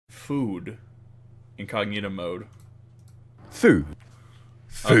Food. Incognito mode. Food.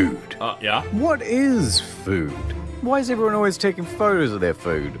 Food. Yeah? What is food? Why is everyone always taking photos of their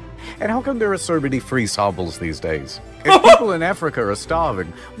food? And how come there are so many free samples these days? If people in Africa are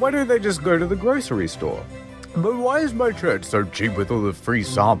starving, why don't they just go to the grocery store? But why is my church so cheap with all the free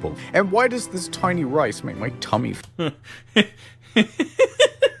samples? And why does this tiny rice make my tummy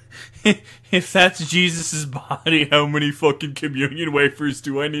If that's Jesus' body, how many fucking communion wafers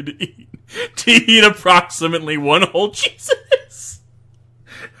do I need to eat approximately one whole Jesus?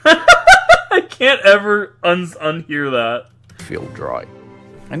 I can't ever unhear that. feel dry?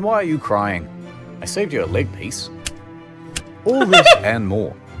 And why are you crying? I saved you a leg piece. All this and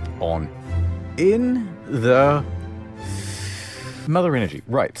more on In the Mother Energy.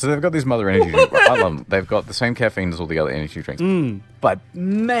 Right, so they've got these Mother Energy drinks. I love them. They've got the same caffeine as all the other energy drinks. But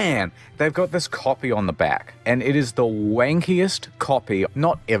man, they've got this copy on the back. And it is the wankiest copy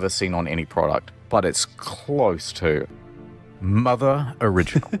not ever seen on any product. But it's close to Mother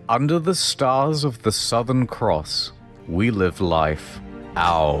Original. Under the stars of the Southern Cross, we live life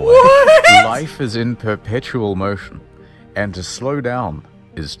our way. Life is in perpetual motion. And to slow down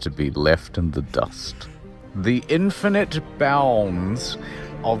is to be left in the dust. The infinite bounds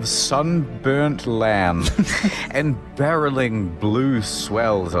of sunburnt land and barreling blue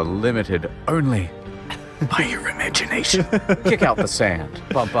swells are limited only by your imagination. Kick out the sand,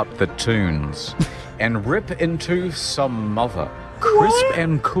 bump up the tunes, and rip into some mother. Crisp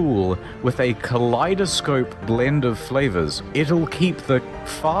and cool with a kaleidoscope blend of flavors. It'll keep the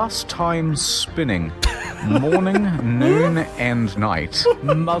fast times spinning. Morning, noon, and night.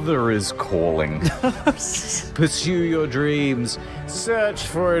 Mother is calling. Pursue your dreams. Search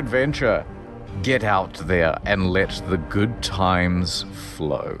for adventure. Get out there and let the good times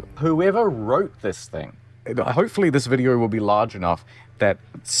flow. Whoever wrote this thing, hopefully this video will be large enough that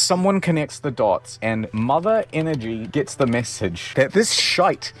someone connects the dots and Mother Energy gets the message that this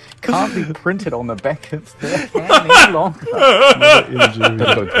shite can't be printed on the back of their hand any longer. They've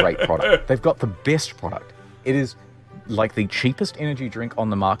got a great product. They've got the best product. It is like the cheapest energy drink on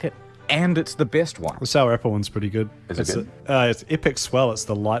the market, and it's the best one. The Sour Apple one's pretty good. Is it good? It's Epic Swell. It's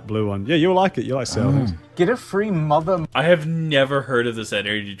the light blue one. Yeah, you'll like it. You like sour things. Get a free Mother... I have never heard of this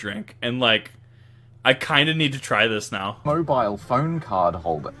energy drink, and like, I kind of need to try this now. Mobile phone card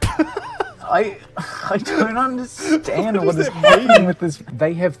holder. I don't understand what is happening with this.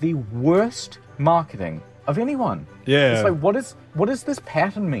 They have the worst marketing of anyone. Yeah. It's like, what does this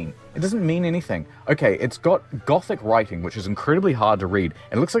pattern mean? It doesn't mean anything. Okay, it's got Gothic writing, which is incredibly hard to read.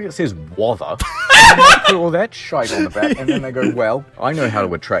 And it looks like it says "Wather." And they put all that shite on the back, and then they go, well, I know how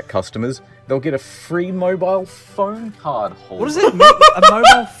to attract customers. They'll get a free mobile phone card holder. What does it mean? A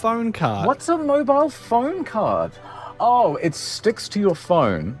mobile phone card? What's a mobile phone card? Oh, it sticks to your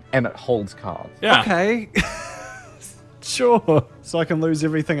phone, and it holds cards. Yeah. Okay. Sure. So I can lose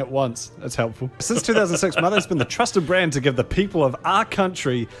everything at once. That's helpful. Since 2006, Mother's been the trusted brand to give the people of our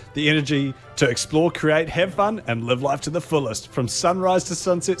country the energy to explore, create, have fun, and live life to the fullest. From sunrise to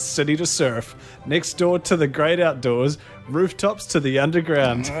sunset, city to surf, next door to the great outdoors, rooftops to the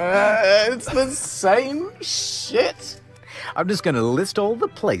underground. It's the same shit. I'm just going to list all the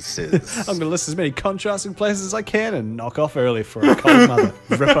places. I'm going to list as many contrasting places as I can and knock off early for a cold mother.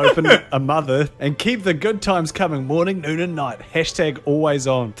 Rip open a mother and keep the good times coming morning, noon, and night. Hashtag always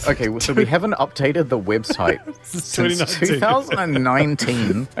on. Okay, so we haven't updated the website since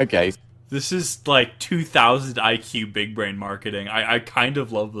 2019. Okay. This is like 2000 IQ big brain marketing. I kind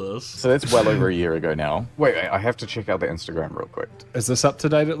of love this. So that's well over a year ago now. Wait, I have to check out the Instagram real quick. Is this up to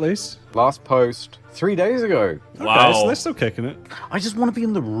date at least? Last post 3 days ago. Wow. Okay, so they're still kicking it. I just want to be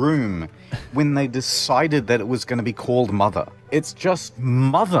in the room when they decided that it was going to be called Mother. It's just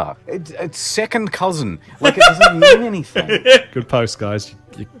Mother. It's second cousin. Like, it doesn't mean anything. Good post, guys.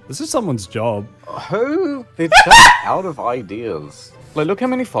 This is someone's job. Who? They're just out of ideas. Like, look how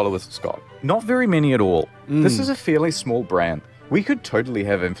many followers it's got. Not very many at all. This is a fairly small brand. We could totally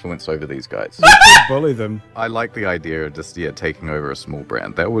have influence over these guys. Bully them. I like the idea of just, taking over a small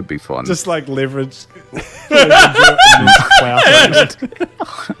brand. That would be fun. Just like leverage.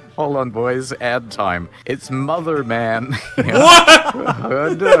 Hold on, boys. Ad time. It's Mother Man.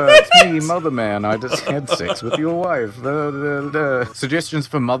 It's me, Mother Man. I just had sex with your wife. Suggestions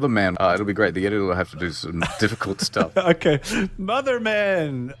for Mother Man. It'll be great. The editor will have to do some difficult stuff. Okay. Mother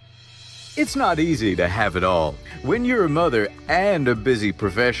Man. It's not easy to have it all. When you're a mother and a busy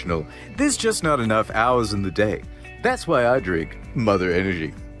professional, there's just not enough hours in the day. That's why I drink Mother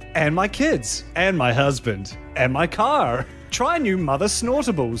Energy. And my kids. And my husband. And my car. Try new Mother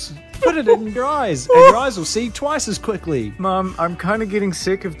Snortables. Put it in your eyes, and your eyes will see twice as quickly. Mom, I'm kind of getting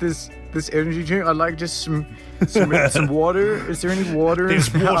sick of this energy drink. I'd like just some water. Is there any water?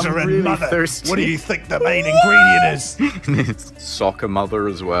 There's water I'm in really Mother. thirsty. What do you think the main ingredient is? Soccer Mother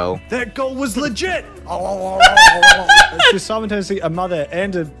as well. That goal was legit. She's simultaneously a mother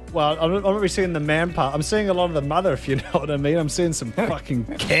and a, well, I'm not really seeing the man part. I'm seeing a lot of the mother, if you know what I mean. I'm seeing some fucking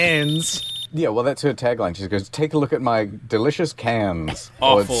cans. Yeah, well, that's her tagline. She goes, "Take a look at my delicious cans."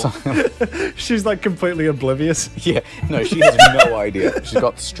 Awful. She's like completely oblivious. Yeah, no, she has no idea. She's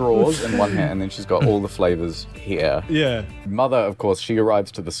got straws in one hand, and then she's got all the flavors here. Yeah, Mother, of course, she arrives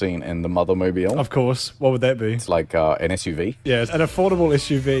to the scene in the Mothermobile. of course. What would that be? It's like an SUV. Yeah, it's an affordable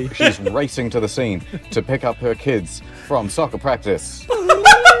SUV. She's racing to the scene to pick up her kids from soccer practice.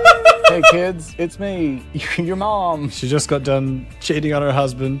 Hey kids, it's me, your mom. She just got done cheating on her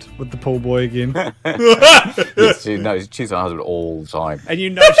husband with the pool boy again. Yes, she cheats on her husband all the time. And you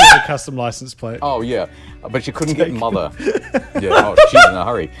know she has a custom license plate. Oh yeah, but she couldn't get Mother. Yeah, oh, she's in a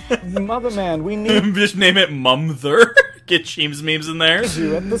hurry. Mother man, we need Just name it Mumther. Get Sheems memes in there.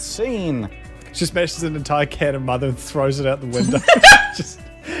 you at the scene. She smashes an entire can of Mother and throws it out the window. Just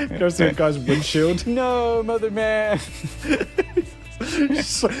goes through a guy's windshield. No, Mother man.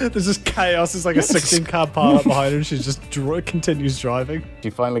 There's just chaos. There's like a 16-car pileup behind her, and she just continues driving.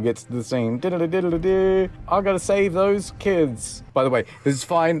 She finally gets to the scene. Diddle-a-diddle-a-doo. I gotta save those kids. By the way, this is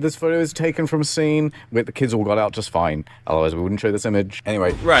fine. This photo is taken from a scene where the kids all got out just fine. Otherwise, we wouldn't show this image.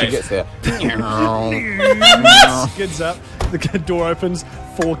 Anyway, Right. she gets there. Kids up. The door opens.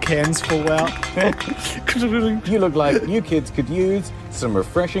 4 cans fall out. You look like you kids could use some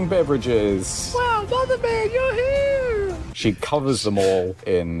refreshing beverages. Wow, Mother Man, you're here! She covers them all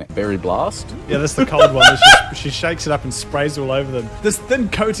in Berry Blast. Yeah, that's the cold one. She shakes it up and sprays all over them. This thin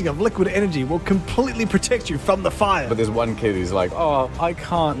coating of liquid energy will completely protect you from the fire. But there's one kid who's like, "Oh, I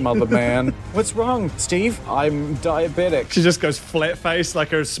can't, Mother Man." What's wrong, Steve? I'm diabetic. She just goes flat-faced, like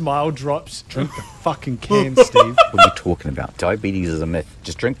her smile drops. Drink the fucking can, Steve. What are you talking about? Diabetes is a myth.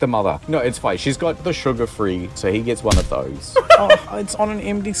 Just drink the Mother. No, it's fine. She's got the sugar-free, so he gets one of those. Oh, it's on an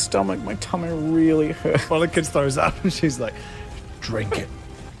empty stomach. My tummy really hurts. One of the kids throws up, and she's like, drink it.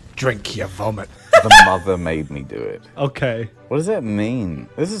 Drink your vomit. The Mother made me do it. Okay. What does that mean?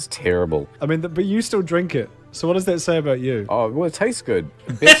 This is terrible. I mean, but you still drink it. So what does that say about you? Oh, well, it tastes good.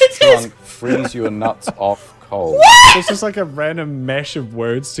 Best drunk, freeze your nuts off cold. It's just like a random mash of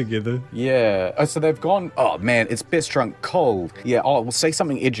words together. Yeah. Oh, so they've gone, oh man, it's best drunk cold. Yeah, oh, we'll say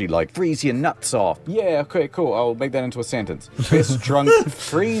something edgy like freeze your nuts off. Yeah, okay, cool. I'll make that into a sentence. Best drunk,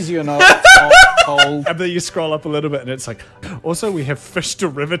 freeze your nuts off cold. And then you scroll up a little bit and it's like, also we have fish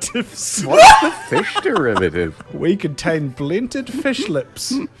derivatives. What's the fish derivative? We contain blended fish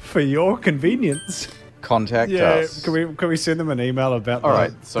lips for your convenience. Contact Yeah, us. can we send them an email about All that?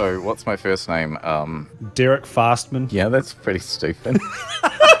 right, so what's my first name? Derek Fastman. Yeah, that's pretty stupid.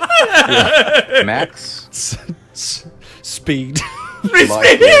 Yeah. Max? Speed.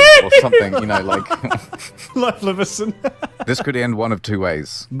 Likely, or something, you know, like... Like Livison. This could end one of two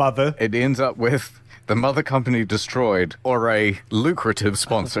ways. Mother. It ends up with the Mother Company destroyed, or a lucrative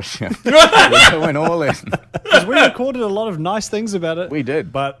sponsorship. We're going all in. Because we recorded a lot of nice things about it. We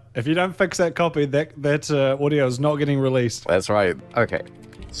did. But if you don't fix that copy, that audio is not getting released. That's right. Okay,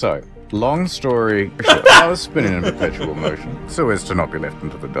 so, long story short, I was spinning in perpetual motion, so as to not be left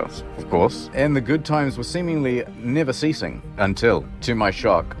into the dust, of course. And the good times were seemingly never ceasing, until, to my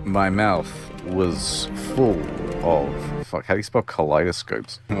shock, my mouth was full of, fuck, how do you spell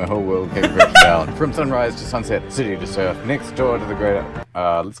kaleidoscopes? My whole world came crashing down. From sunrise to sunset, city to surf, next door to the greater...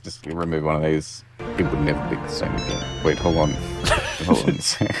 let's just remove one of these. It would never be the same again. Wait, hold on. Hold on a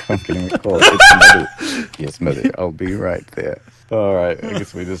sec. I'm getting a call. It's Mother. Yes, Mother. I'll be right there. Alright, I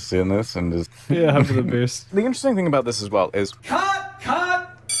guess we just send this and just... Yeah, hope for the best. The interesting thing about this as well is... Cut!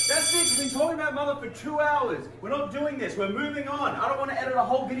 Cut! That's it. We've been talking about Mother for 2 hours. We're not doing this. We're moving on. I don't want to edit a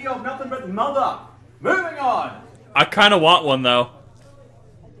whole video of nothing but Mother. Moving on. I kind of want one though.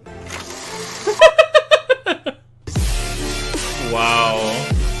 Wow.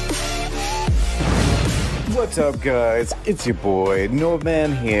 What's up, guys? It's your boy,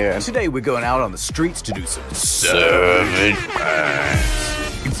 Nordman here. Today we're going out on the streets to do some savage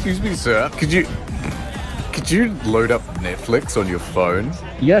acts. Excuse me, sir. Could you load up Netflix on your phone?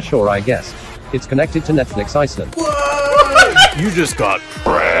 Yeah, sure, I guess. It's connected to Netflix Iceland. You just got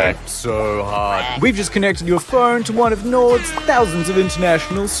pranked so hard. We've just connected your phone to one of Nord's thousands of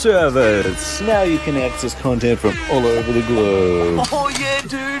international servers. Now you can access content from all over the globe. Oh yeah,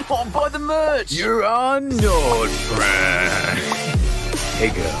 dude. I'll buy the merch. You're on Nord Prank. Hey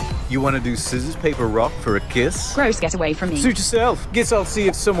girl, You want to do scissors, paper, rock for a kiss? Gross, get away from me. Suit yourself. Guess I'll see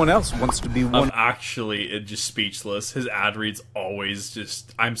if someone else wants to be one I'm actually just speechless. His ad reads always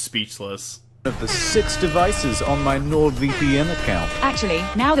just... I'm speechless. of the 6 devices on my NordVPN account. Actually,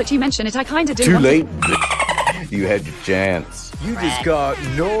 now that you mention it, I kinda do Too want late. You had your chance. You just got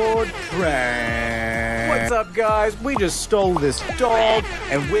Nord pranked. What's up, guys? We just stole this dog,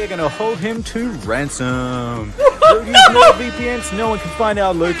 and we're gonna hold him to ransom. Don't use NordVPN so no one can find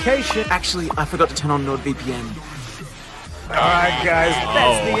our location. Actually, I forgot to turn on NordVPN. Alright, guys,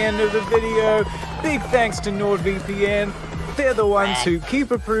 that's the end of the video. Big thanks to NordVPN. They're the ones who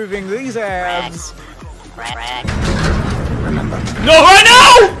keep approving these ads. No, I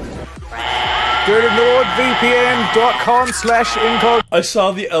know! Go to nordvpn.com/incognito. I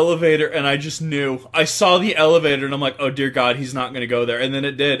saw the elevator and I just knew. I saw the elevator and I'm like, oh dear God, he's not going to go there. And then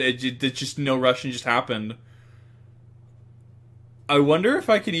it did. It just no rushing just happened. I wonder if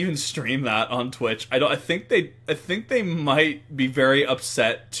I could even stream that on Twitch. I think they might be very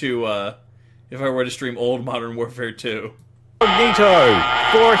upset to if I were to stream old Modern Warfare 2. Incognito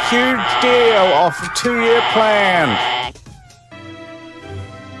for a huge deal off a 2-year plan.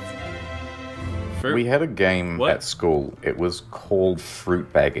 We had a game at school. It was called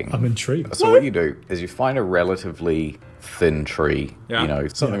fruit bagging. I'm intrigued. So what you do is you find a relatively thin tree, you know,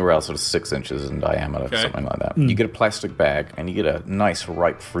 something around sort of 6 inches in diameter, something like that. You get a plastic bag and you get a nice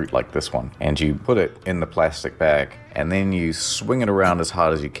ripe fruit like this one, and you put it in the plastic bag, and then you swing it around as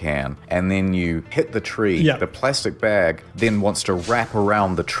hard as you can, and then you hit the tree. The plastic bag then wants to wrap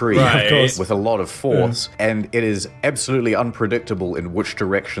around the tree with a lot of force, and it is absolutely unpredictable in which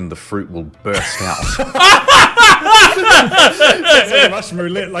direction the fruit will burst out. It's like Russian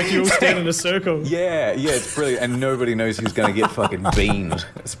roulette, like you all stand in a circle. Yeah, it's brilliant, and nobody knows who's going to get fucking beamed.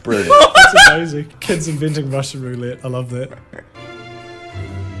 It's brilliant. It's amazing. Kids inventing Russian roulette. I love that.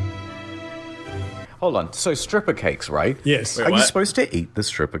 Hold on. So stripper cakes, right? Yes. Are you supposed to eat the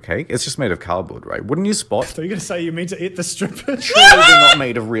stripper cake? It's just made of cardboard, right? Wouldn't you spot? So you're going to say you mean to eat the stripper? Surely they're not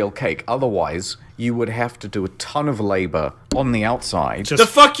made of real cake. Otherwise, you would have to do a ton of labor on the outside. The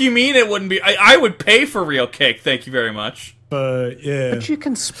fuck you mean it wouldn't be? I would pay for real cake, thank you very much. Yeah. But you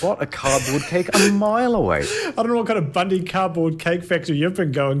can spot a cardboard cake a mile away. I don't know what kind of Bundy cardboard cake factory you've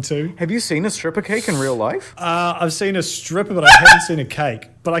been going to. Have you seen a stripper cake in real life? I've seen a stripper, but I haven't seen a cake.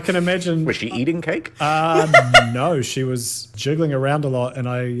 But I can imagine... Was she eating cake? No, she was jiggling around a lot, and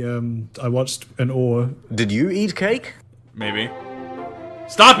I watched in awe. Did you eat cake? Maybe.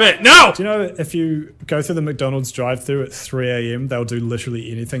 Stop it! No! Do you know if you go through the McDonald's drive-thru at 3 a.m., they'll do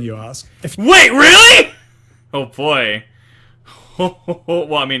literally anything you ask? Wait, really? Oh boy.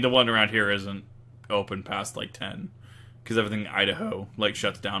 Well, I mean, the one around here isn't open past like 10, because everything in Idaho like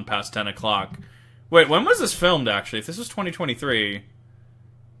shuts down past 10 o'clock. Wait, when was this filmed? Actually, if this was 2023,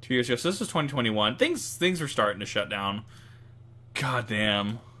 2 years ago, so this was 2021. Things were starting to shut down. God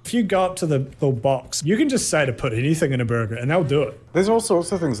damn. If you go up to the little box, you can just say to put anything in a burger, and they'll do it. There's all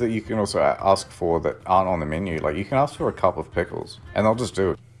sorts of things that you can also ask for that aren't on the menu. Like, you can ask for a cup of pickles, and they'll just do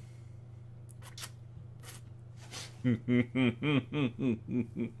it.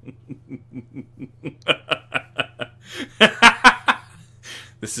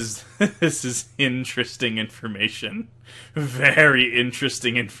 This is interesting information. Very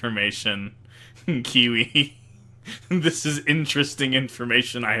interesting information. Kiwi. This is interesting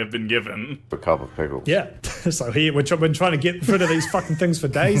information I have been given. A cup of pickles. Yeah. So here, we've been trying to get rid of these fucking things for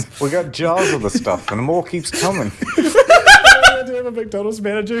days. We got jars of the stuff, and more keeps coming. To have a McDonald's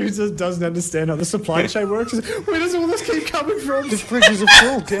manager who just doesn't understand how the supply chain works. Where does all this keep coming from? The fridges are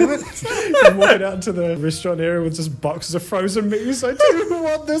full, damn it. I'm walking out into the restaurant area with just boxes of frozen meats. I don't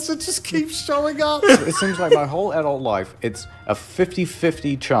want this. It just keeps showing up. It seems like my whole adult life, it's a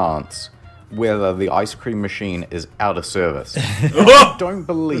 50-50 chance whether the ice cream machine is out of service. I don't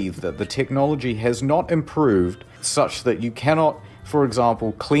believe that the technology has not improved such that you cannot, for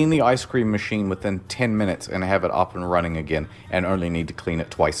example, clean the ice cream machine within 10 minutes and have it up and running again, and only need to clean it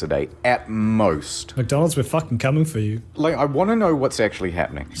twice a day, at most. McDonald's, we're fucking coming for you. Like, I want to know what's actually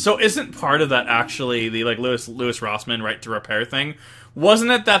happening. So isn't part of that actually the like Louis Rossmann right to repair thing?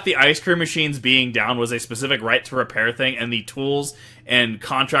 Wasn't it that the ice cream machines being down was a specific right to repair thing, and the tools and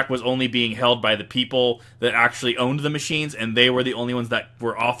contract was only being held by the people that actually owned the machines, and they were the only ones that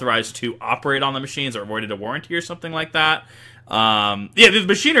were authorized to operate on the machines or avoided a warranty or something like that? Yeah, the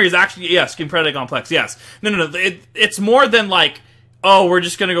machinery is actually, yes, incredibly complex, yes. No, it's more than like, oh, we're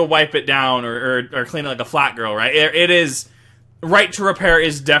just gonna go wipe it down or clean it like a flat girl, right? It is right to repair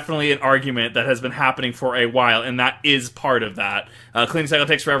is definitely an argument that has been happening for a while, and that is part of that. Cleaning cycle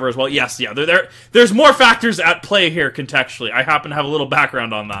takes forever as well. Yes, yeah. There's more factors at play here contextually. I happen to have a little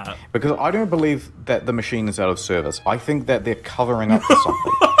background on that. Because I don't believe that the machine is out of service. I think that they're covering up for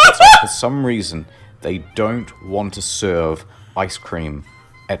something. It's like for some reason, they don't want to serve ice cream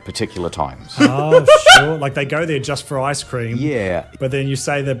at particular times. Oh, sure. Like they go there just for ice cream. Yeah. But then you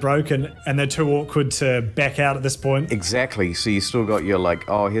say they're broken and they're too awkward to back out at this point. Exactly. So you still got your like,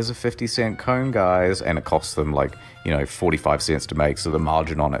 oh, here's a 50-cent cone, guys. And it costs them like, 45 cents to make. So the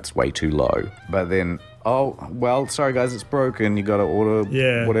margin on it's way too low. But then, oh, well, sorry guys, it's broken. You got to order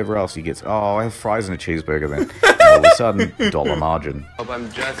whatever else you get. Oh, I have fries and a cheeseburger then. All of a sudden, dollar margin. Hope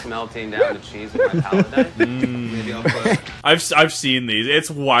I'm just melting down the cheese with my palate knife. Maybe I'll put... I've seen these. It's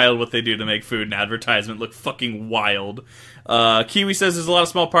wild what they do to make food and advertisement look fucking wild. Kiwi says there's a lot of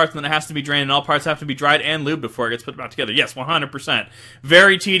small parts and then it has to be drained and all parts have to be dried and lubed before it gets put back together. Yes, 100%.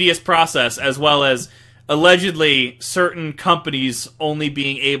 Very tedious process, as well as allegedly certain companies only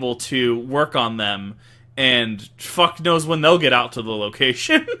being able to work on them, and fuck knows when they'll get out to the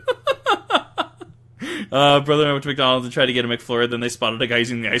location. Brother went to McDonald's and tried to get a McFlurry, then they spotted a guy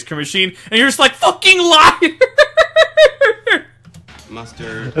using the ice cream machine, and you're just like, fucking liar!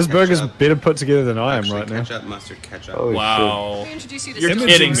 Mustard. This burger's better put together than I am right now. Ketchup, mustard, ketchup. Oh, wow. You're You're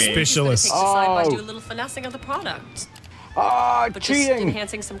kidding me. Specialist. Decide by do a little finessing of the product. But cheating! just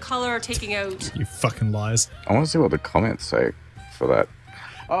enhancing some color, taking out... You fucking lies. I want to see what the comments say for that.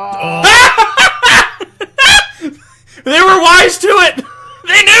 They were wise to it!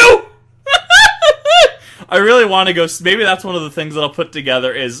 They knew! I really want to go... Maybe that's one of the things that I'll put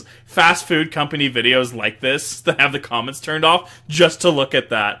together is fast food company videos like this that have the comments turned off just to look at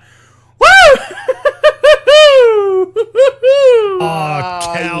that. Woo!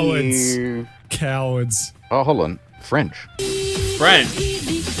 Oh, cowards. Cowards. Oh, hold on. French. French.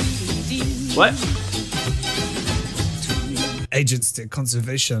 What? Agents de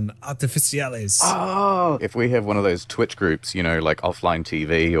Conservation Artificiales. Oh, if we have one of those Twitch groups, like offline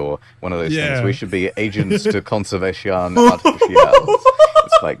TV or one of those things, we should be Agents de Conservation Artificiales.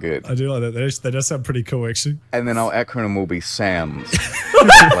 It's quite good. I do like that. They does sound pretty cool, actually. And then our acronym will be SAMS.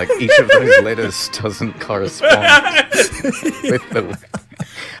 Like each of those letters doesn't correspond with the...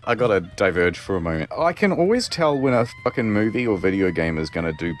 I gotta diverge for a moment. I can always tell when a fucking movie or video game is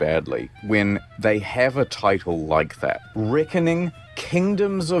gonna do badly when they have a title like that. Reckoning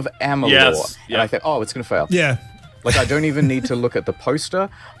Kingdoms of Amalur. Yes. And I think, oh, it's gonna fail. Yeah. Like, I don't even need to look at the poster.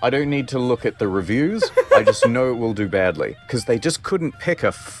 I don't need to look at the reviews. I just know it will do badly. Because they just couldn't pick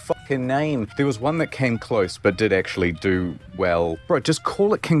a fucking name. There was one that came close, but did actually do well. Bro, just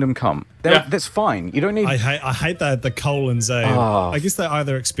call it Kingdom Come. That's fine. You don't need... I hate that the colons, I guess they're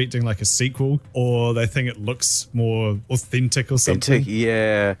either expecting, like, a sequel, or they think it looks more authentic or something.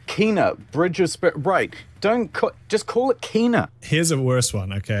 Yeah. Kena, Bridge of Spirit... Right. Just call it Kena. Here's a worse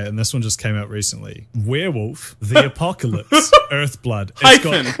one, okay? And this one just came out recently. Werewolf, The Apocalypse, Earthblood. It's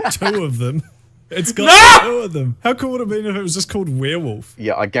got two of them. It's got two of them. How cool would it have been if it was just called Werewolf?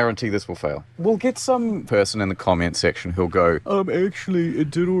 Yeah, I guarantee this will fail. We'll get some person in the comment section who'll go, actually, it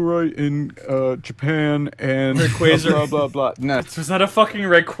did alright in Japan and blah, blah, blah. No. Was that a fucking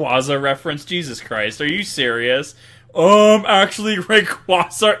Rayquaza reference? Jesus Christ, are you serious? Actually,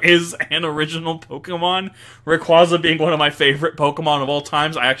 Rayquaza is an original Pokemon. Rayquaza being one of my favorite Pokemon of all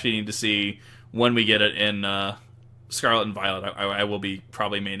times. I actually need to see when we get it in Scarlet and Violet. I will be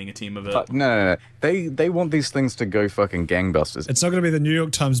probably maining a team of it. No. They want these things to go fucking gangbusters. It's not going to be the New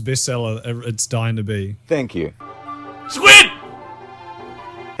York Times bestseller it's dying to be. Thank you. Squid!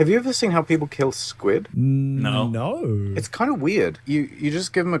 Have you ever seen how people kill squid? No. No. It's kind of weird. You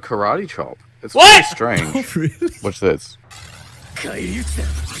just give them a karate chop. It's what? Pretty strange. Oh, really? Watch this.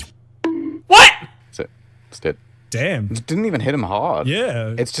 What? It's dead. Damn. It didn't even hit him hard.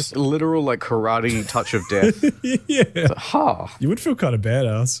 Yeah. It's just a literal, like, karate touch of death. Yeah. It's like, You would feel kind of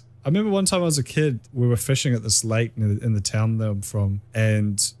badass. I remember one time I was a kid, we were fishing at this lake in the town that I'm from,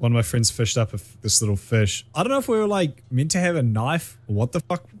 and one of my friends fished up this little fish. I don't know if we were like meant to have a knife or what the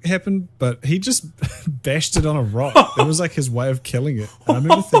fuck happened, but he just bashed it on a rock. It was like his way of killing it. And I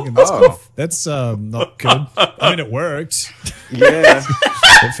remember thinking, that's not good. I mean, it worked. yeah.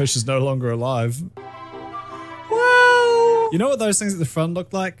 That fish is no longer alive. You know what those things at the front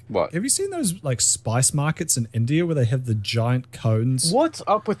look like? What? Have you seen those like spice markets in India where they have the giant cones? What's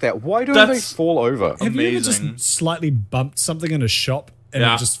up with that? Why don't they fall over? Have you ever just slightly bumped something in a shop and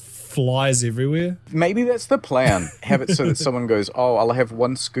it just flies everywhere. Maybe that's the plan. Have it so that someone goes, "Oh, I'll have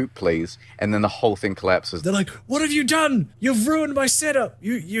one scoop, please," and then the whole thing collapses. They're like, "What have you done? You've ruined my setup.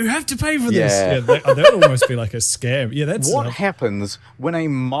 You have to pay for this." Yeah. That would almost be like a scam. Yeah, that's What happens when a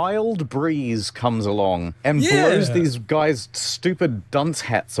mild breeze comes along and blows these guys' stupid dunce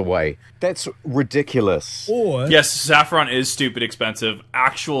hats away? That's ridiculous. Or yes, saffron is stupid expensive.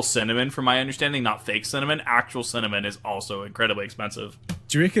 Actual cinnamon, from my understanding, not fake cinnamon. Actual cinnamon is also incredibly expensive.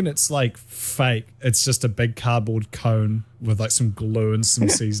 do you reckon it's like fake? It's just a big cardboard cone with like some glue and some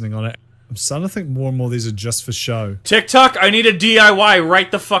seasoning on it. I'm starting to think more and more these are just for show. TikTok, I need a DIY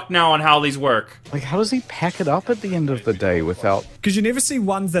right the fuck now on how these work. Like, how does he pack it up at the end of the day without... Because you never see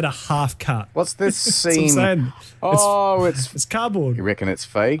ones that are half cut. What's this scene? That's what I'm saying. Oh, it's cardboard. You reckon it's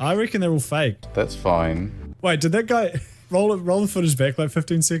fake? I reckon they're all fake. That's fine. Wait, did that guy roll the footage back like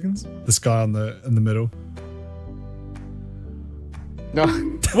 15 seconds? This guy in the middle. No.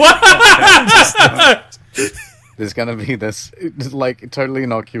 What? There's gonna be this, like, totally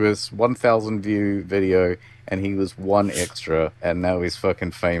innocuous 1,000 view video, and he was one extra, and now he's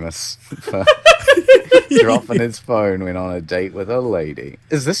fucking famous for dropping his phone when on a date with a lady.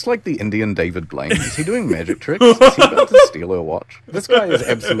 Is this like the Indian David Blaine? Is he doing magic tricks? Is he about to steal her watch? This guy is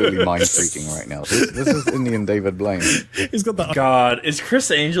absolutely mind-freaking right now. This is Indian David Blaine. He's got the... God, is Chris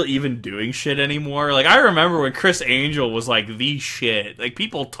Angel even doing shit anymore? Like, I remember when Chris Angel was like the shit. Like,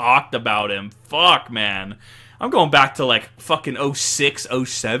 people talked about him. Fuck, man. I'm going back to like fucking 06,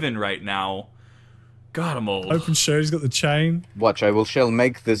 07 right now. God, I'm old. Open shirt, he's got the chain. Watch, I shall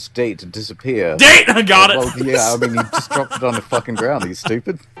make this date disappear. Date! I got it! Well, yeah, I mean, you just dropped it on the fucking ground. Are you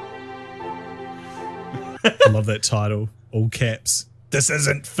stupid? I love that title. All caps. This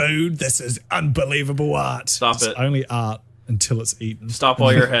isn't food, this is unbelievable art. Stop it's it. only art until it's eaten. Stop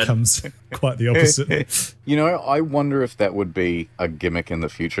while you're ahead. Comes quite the opposite. You know, I wonder if that would be a gimmick in the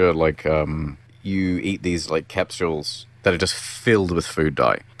future. Like, you eat these like capsules that are just filled with food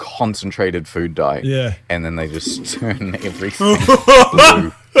dye, concentrated food dye. Yeah. And then they just turn everything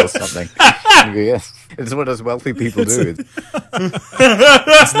blue or something. Yes, it's what those wealthy people do.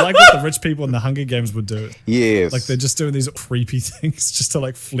 It's like what the rich people in the Hunger Games would do. Yes. Like they're just doing these creepy things just to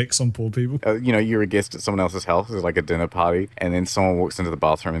like flex on poor people. You know, you're a guest at someone else's house. There's like a dinner party, and then someone walks into the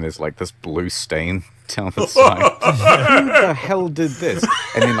bathroom and there's like this blue stain down the side. Who the hell did this?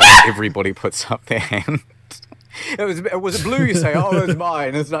 And then like everybody puts up their hand. Was it blue? You say, oh, it was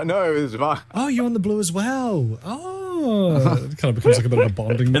mine. It's not. No, it was mine. Oh, you're on the blue as well. Oh, it kind of becomes like a bit of a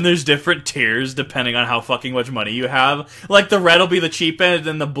bonding. And there's different tiers depending on how fucking much money you have. Like the red will be the cheap end,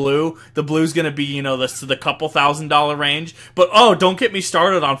 and then the blue's gonna be, you know, the couple $1,000 range. But oh, don't get me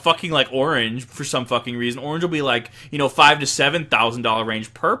started on fucking like orange for some fucking reason. Orange will be like, you know, $5,000 to $7,000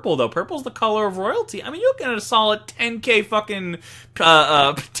 range. Purple though, purple's the color of royalty. I mean, you'll get a solid 10K fucking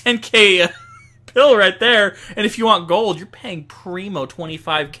 10K. Pill right there, and if you want gold, you're paying primo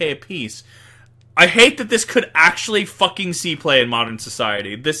 25K a piece. I hate that this could actually fucking see play in modern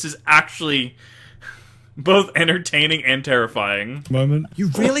society. This is actually both entertaining and terrifying. Moment.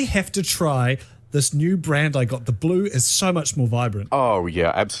 You really have to try this new brand I got. The blue is so much more vibrant. Oh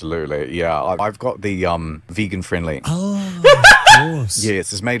yeah, absolutely. Yeah, I've got the vegan friendly. Oh, of course.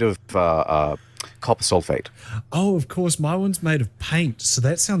 Yes, it's made of copper sulfate. Oh, of course. My one's made of paint, so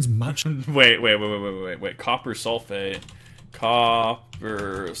that sounds much... Wait. Copper sulfate.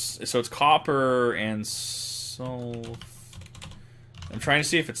 Copper... So it's copper and sulfate. I'm trying to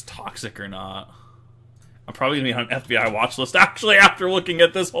see if it's toxic or not. I'm probably going to be on an FBI watch list, actually, after looking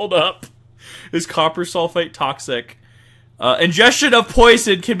at this. Hold up. Is copper sulfate toxic? Ingestion of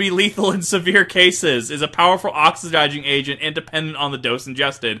poison can be lethal in severe cases. Is a powerful oxidizing agent independent on the dose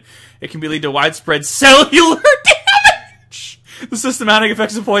ingested. It can lead to widespread cellular damage. The systematic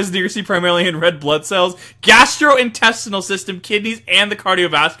effects of poison you see primarily in red blood cells, gastrointestinal system, kidneys, and the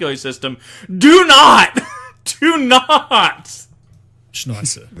cardiovascular system. Do not! Do not!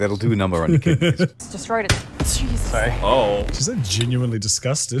 Nicer. That'll do a number on your kidneys. Destroyed it. Jeez. Sorry. Oh. She's like genuinely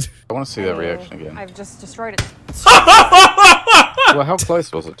disgusted. I want to see that reaction again. I've just destroyed it. Well, how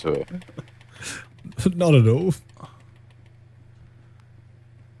close was it to it? Not at all.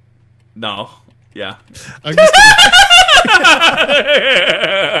 No. Yeah. I'm just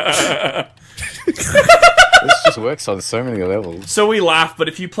This just works on so many levels. So we laugh, but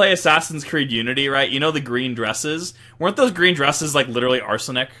if you play Assassin's Creed Unity, right, you know the green dresses? Weren't those green dresses like literally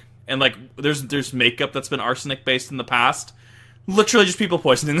arsenic? And like there's makeup that's been arsenic based in the past? Literally just people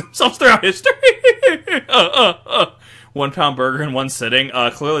poisoning themselves throughout history. 1 pound burger in one sitting.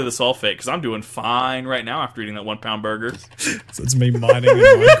 Clearly the sulfate, because I'm doing fine right now after eating that 1 pound burger. So it's me mining in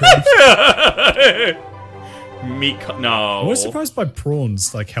Minecraft. No. I'm always surprised by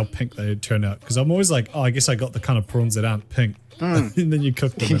prawns, like how pink they turn out. Because I'm always like, oh, I guess I got the kind of prawns that aren't pink. and then you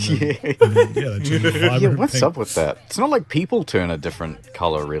cook them. And then, they turn vibrant what's pink. up with that? It's not like people turn a different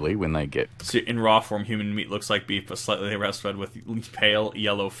color, really, when they get... So in raw form, human meat looks like beef, but slightly breastfed with pale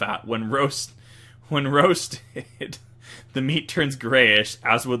yellow fat. When roasted, the meat turns grayish,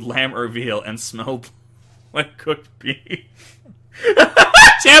 as would lamb or veal, and smell like cooked beef.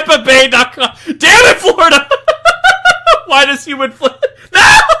 TampaBay.com. Damn it, Florida! Why does human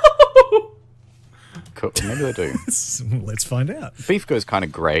No! Cool. Maybe they do. Let's find out. Beef goes kind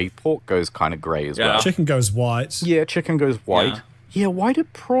of grey. Pork goes kind of grey as well. Chicken goes white. Yeah, chicken goes white. Yeah, why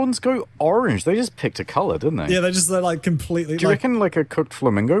did prawns go orange? They just picked a colour, didn't they? Yeah, they're like completely... Do you reckon like a cooked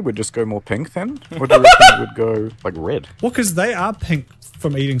flamingo would just go more pink then? Or do you reckon it would go like red? Well, because they are pink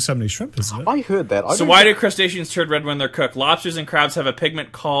from eating so many shrimp, isn't it? I heard that. So why do crustaceans turn red when they're cooked? Lobsters and crabs have a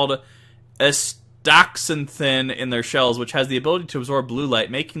pigment called astaxanthin in their shells, which has the ability to absorb blue light,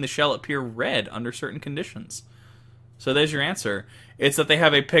 making the shell appear red under certain conditions. So there's your answer. It's that they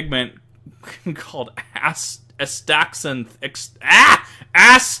have a pigment called astaxanthin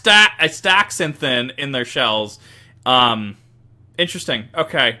in their shells. Interesting.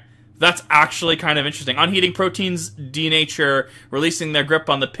 Okay. That's actually kind of interesting. Unheating proteins denature, releasing their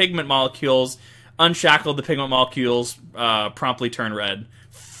grip on the pigment molecules. Unshackled, the pigment molecules promptly turn red.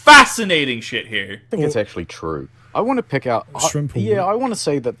 Fascinating shit here. I think it's actually true. I want to pick out... Shrimp. I want to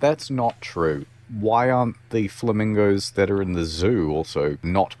say that that's not true. Why aren't the flamingos that are in the zoo also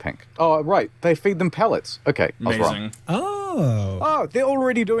not pink? Oh, right. They feed them pellets. Okay, I was wrong. Oh, they're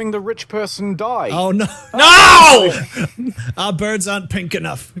already doing the rich person dye. Oh, no. No! Our birds aren't pink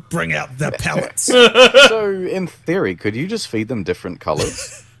enough. Bring out the pellets. So, in theory, could you just feed them different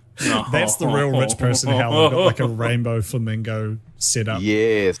colors? No. That's the real rich person, how they've got like a rainbow flamingo setup.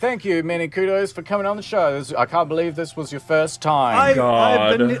 Yes. Thank you, many kudos for coming on the show. I can't believe this was your first time.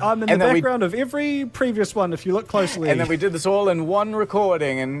 I'm in the background of every previous one, if you look closely. And then we did this all in one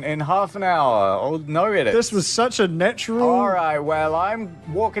recording in half an hour. Oh, no edits. This was such a natural... All right, well, I'm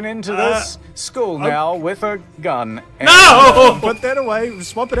walking into this school now with a gun. And No! Put that away.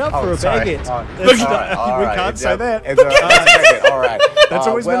 Swap it out for a sorry. baguette. All We right. can't say that. It's all right. That's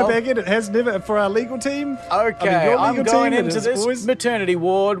always been a baguette. It has never for our legal team. Okay, your I'm legal going team, it into is this always- maternity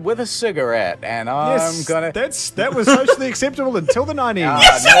ward with a cigarette, and I'm gonna... That was socially acceptable until the 90s.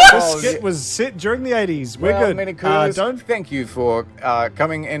 This skit was set during the 80s. We're Well, good. many kudos. Don't Thank you for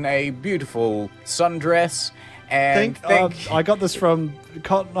coming in a beautiful sundress. And I got this from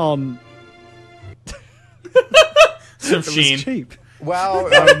Cotton On. Some It was sheen. cheap. Well,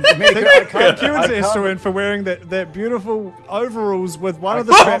 I can't... Q and I Esther for wearing that beautiful overalls with one of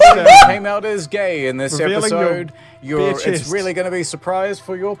the can't straps believe you down. came out as gay in this Revealing your episode. bare It's chest. really going to be a surprise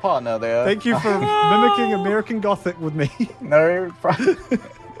for your partner there. Thank you for mimicking American Gothic with me. No problem.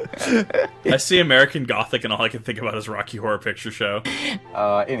 I see American Gothic and all I can think about is Rocky Horror Picture Show.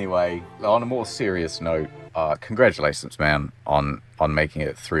 Anyway, on a more serious note, congratulations, man, on making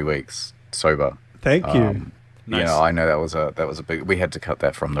it 3 weeks sober. Thank you. Nice. You know, I know that was a big. We had to cut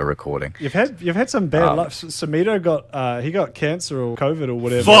that from the recording. You've had some bad luck. Samito got cancer or COVID or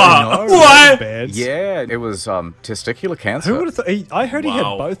whatever. Fuck! No, What? Bad. Yeah, it was testicular cancer. Who would have thought? I heard he had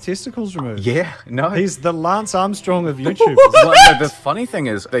Wow. both testicles removed. Yeah, no. He's the Lance Armstrong of YouTube. Well, no, the funny thing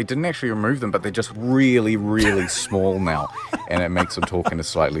is, they didn't actually remove them, but they're just really, really small now, and it makes them talk in a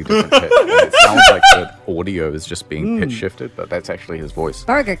slightly different pitch. And it sounds like the audio is just being pitch shifted, but that's actually his voice.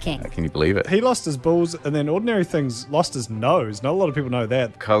 Burger King. Can you believe it? He lost his balls, and then Ordinary Things lost his nose. Not a lot of people know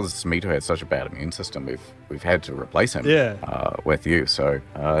that. Because Mito had such a bad immune system, we've had to replace him. Yeah. With you, so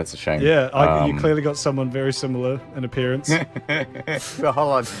that's a shame. Yeah, you clearly got someone very similar in appearance.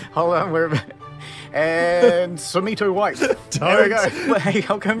 Hold on, we're... And Samito White. There we go. Hey,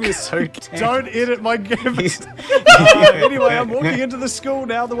 how come you're so tense? Don't edit my gifts. Anyway, I'm walking into the school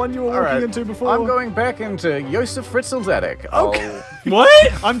now, the one you were walking into before. I'm going back into Josef Fritzl's attic. Okay.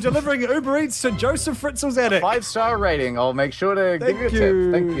 What? I'm delivering Uber Eats to Joseph Fritzl's attic. 5-star rating. I'll make sure to give you a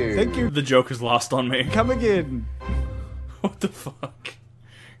tip. Thank you. Thank you. The joke is lost on me. Come again. What the fuck?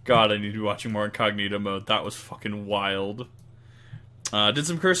 God, I need to be watching more Incognito Mode. That was fucking wild. Did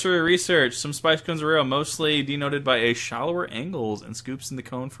some cursory research. Some spice cones are real, mostly denoted by a shallower angles and scoops in the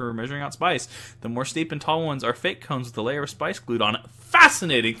cone for measuring out spice. The more steep and tall ones are fake cones with a layer of spice glued on it.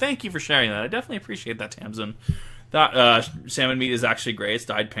 Fascinating. Thank you for sharing that. I definitely appreciate that, Tamsin. That salmon meat is actually gray. It's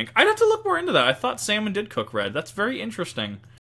dyed pink. I'd have to look more into that. I thought salmon did cook red. That's very interesting.